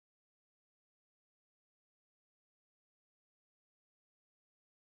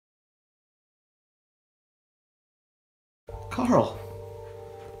Carl!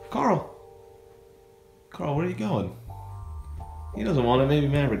 Carl! Carl, where are you going? He doesn't want it, maybe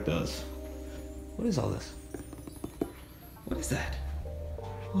Maverick does. What is all this? What is that?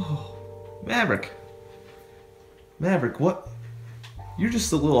 Oh, Maverick! Maverick, what? You're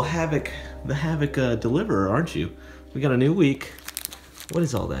just a little Havoc, the Havoc deliverer, aren't you? We got a new week. What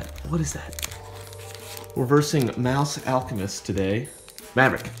is all that? What is that? We're versing Mousealchemist today.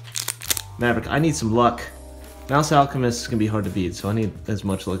 Maverick! Maverick, I need some luck. Mousealchemist is going to be hard to beat, so I need as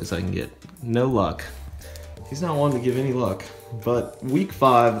much luck as I can get. No luck. He's not one to give any luck. But week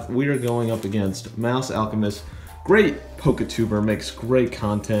 5, we are going up against Mousealchemist. Great PokeTuber, makes great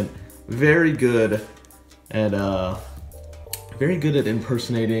content. Very good at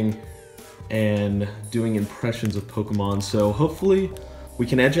impersonating and doing impressions of Pokemon. So hopefully we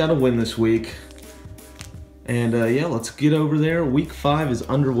can edge out a win this week. And yeah, let's get over there. Week 5 is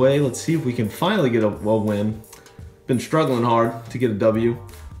underway. Let's see if we can finally get a win. Been struggling hard to get a W,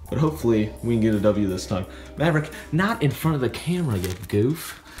 but hopefully we can get a W this time. Maverick, not in front of the camera, you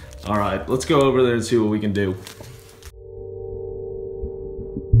goof. All right, let's go over there and see what we can do.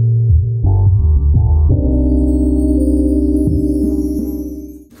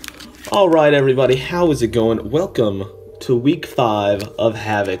 All right, everybody, how is it going? Welcome to week 5 of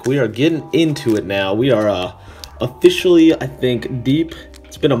Havoc. We are getting into it now. We are officially, I think, deep.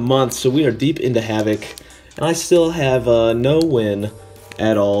 It's been a month, so we are deep into Havoc, and I still have no win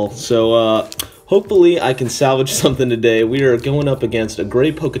at all. So hopefully I can salvage something today. We are going up against a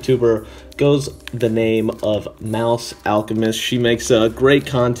great PokeTuber, goes the name of Mousealchemist. She makes great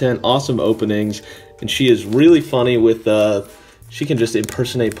content, awesome openings, and she is really funny with she can just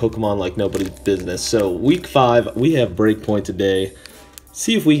impersonate Pokemon like nobody's business. So week 5, we have Breakpoint today.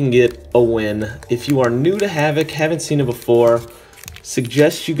 See if we can get a win. If you are new to Havoc, haven't seen it before,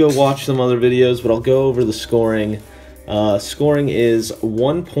 suggest you go watch some other videos, but I'll go over the scoring. Scoring is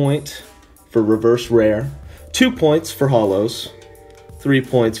 1 point for reverse rare, 2 points for holos, 3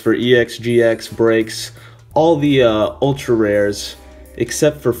 points for EX, GX, breaks, all the ultra rares,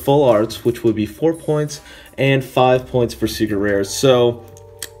 except for full arts, which would be 4 points, and 5 points for secret rares. So,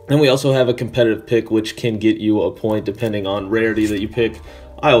 and we also have a competitive pick, which can get you a point depending on rarity that you pick.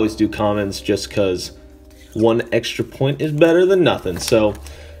 I always do commons just because 1 extra point is better than nothing. So,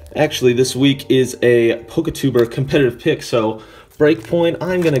 actually, this week is a PokeTuber competitive pick. So, Breakpoint,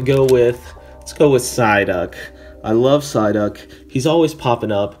 I'm gonna go with, let's go with Psyduck. I love Psyduck. He's always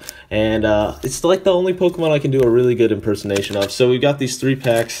popping up, and it's like the only Pokemon I can do a really good impersonation of. So we've got these 3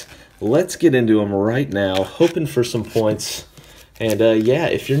 packs. Let's get into them right now, hoping for some points. And yeah,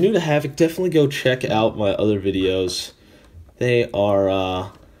 if you're new to Havoc, definitely go check out my other videos. They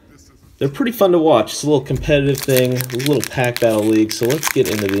are, they're pretty fun to watch. It's a little competitive thing, a little pack battle league. So let's get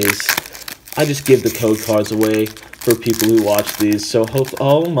into these. I just give the code cards away for people who watch these. So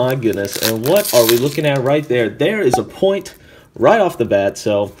oh my goodness. And what are we looking at right there? There is a point right off the bat.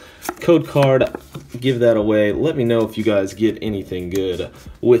 So code card, give that away. Let me know if you guys get anything good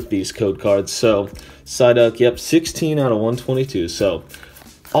with these code cards. So Psyduck, yep, 16 out of 122. So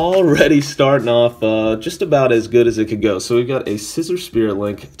already starting off just about as good as it could go. So we've got a Scissor Spirit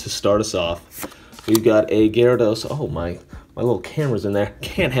Link to start us off. We've got a Gyarados. Oh my little camera's in there.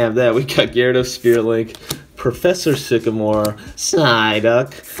 Can't have that. We got Gyarados, Spirit Link, Professor Sycamore,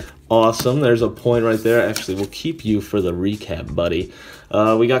 Psyduck. Awesome. There's a point right there. Actually, we'll keep you for the recap, buddy.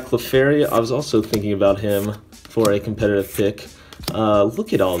 We got Clefairy. I was also thinking about him for a competitive pick.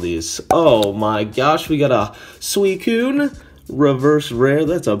 Look at all these. Oh my gosh, we got a Suicune reverse rare.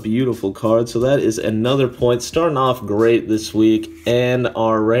 That's a beautiful card. So that is another point. Starting off great this week. And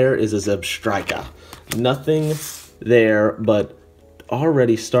our rare is a Zebstrika. Nothing there, but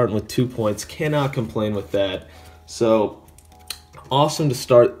already starting with 2 points. Cannot complain with that. So awesome to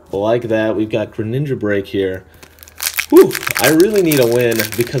start like that. We've got Greninja Break here. Whew, I really need a win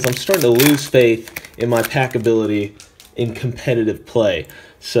because I'm starting to lose faith in my pack ability in competitive play.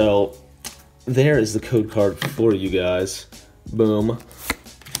 So there is the code card for you guys. Boom.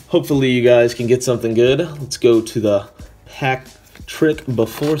 Hopefully you guys can get something good. Let's go to the pack trick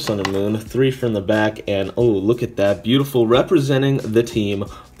before Sun and Moon. 3 from the back, and oh, look at that. Beautiful. Representing the team,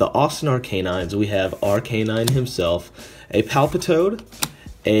 the Austin Arcanines. We have Arcanine himself, a Palpitoad,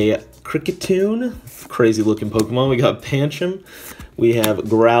 a Cricketune, crazy looking Pokemon. We got Pancham, we have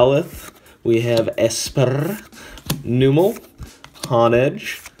Growlithe, we have Esper, Numel,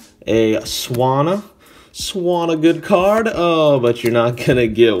 Honedge, a Swanna, good card. Oh, but you're not gonna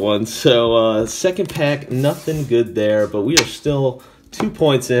get one. So second pack, nothing good there, but we are still 2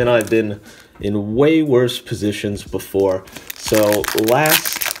 points in. I've been in way worse positions before. So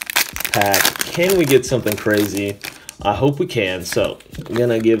last pack, can we get something crazy? I hope we can. So I'm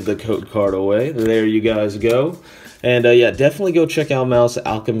gonna give the code card away. There you guys go. And yeah, definitely go check out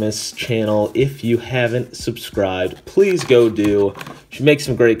Mousealchemist's channel if you haven't subscribed. Please go do. She makes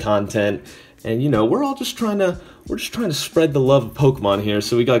some great content. And you know, we're just trying to spread the love of Pokemon here.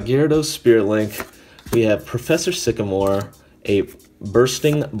 So we got Gyarados Spirit Link, we have Professor Sycamore, a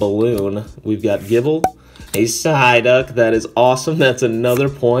Bursting Balloon, we've got Gibble, a Psyduck. That is awesome. That's another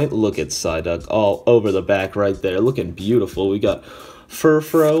point. Look at Psyduck all over the back right there, looking beautiful. We got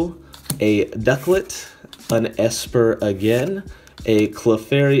Furfrou, a Ducklet, an Esper again, a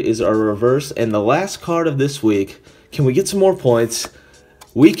Clefairy is our reverse, and the last card of this week, can we get some more points?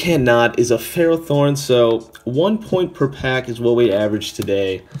 We cannot, is a Ferrothorn, so 1 point per pack is what we average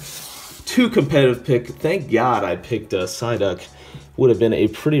today. 2 competitive pick. Thank God I picked a Psyduck. Would have been a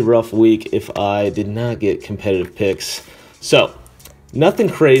pretty rough week if I did not get competitive picks. So, nothing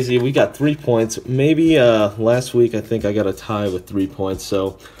crazy. We got 3 points. Maybe last week I think I got a tie with 3 points,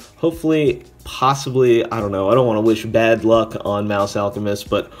 so hopefully, possibly, I don't know. I don't want to wish bad luck on Mousealchemist,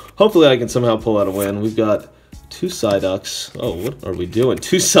 but hopefully I can somehow pull out a win. We've got 2 Psyducks. Oh, what are we doing?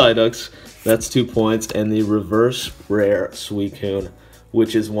 2 Psyducks. That's 2 points. And the reverse rare Suicune,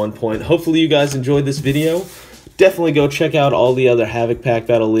 which is 1 point. Hopefully you guys enjoyed this video. Definitely go check out all the other Havoc Pack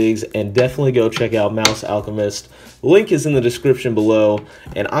Battle Leagues, and definitely go check out Mousealchemist. Link is in the description below,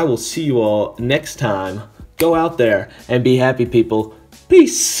 and I will see you all next time. Go out there and be happy, people.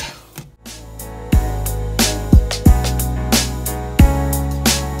 Peace!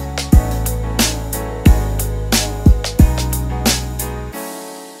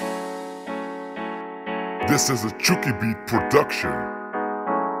 This is a Chucky Beat production.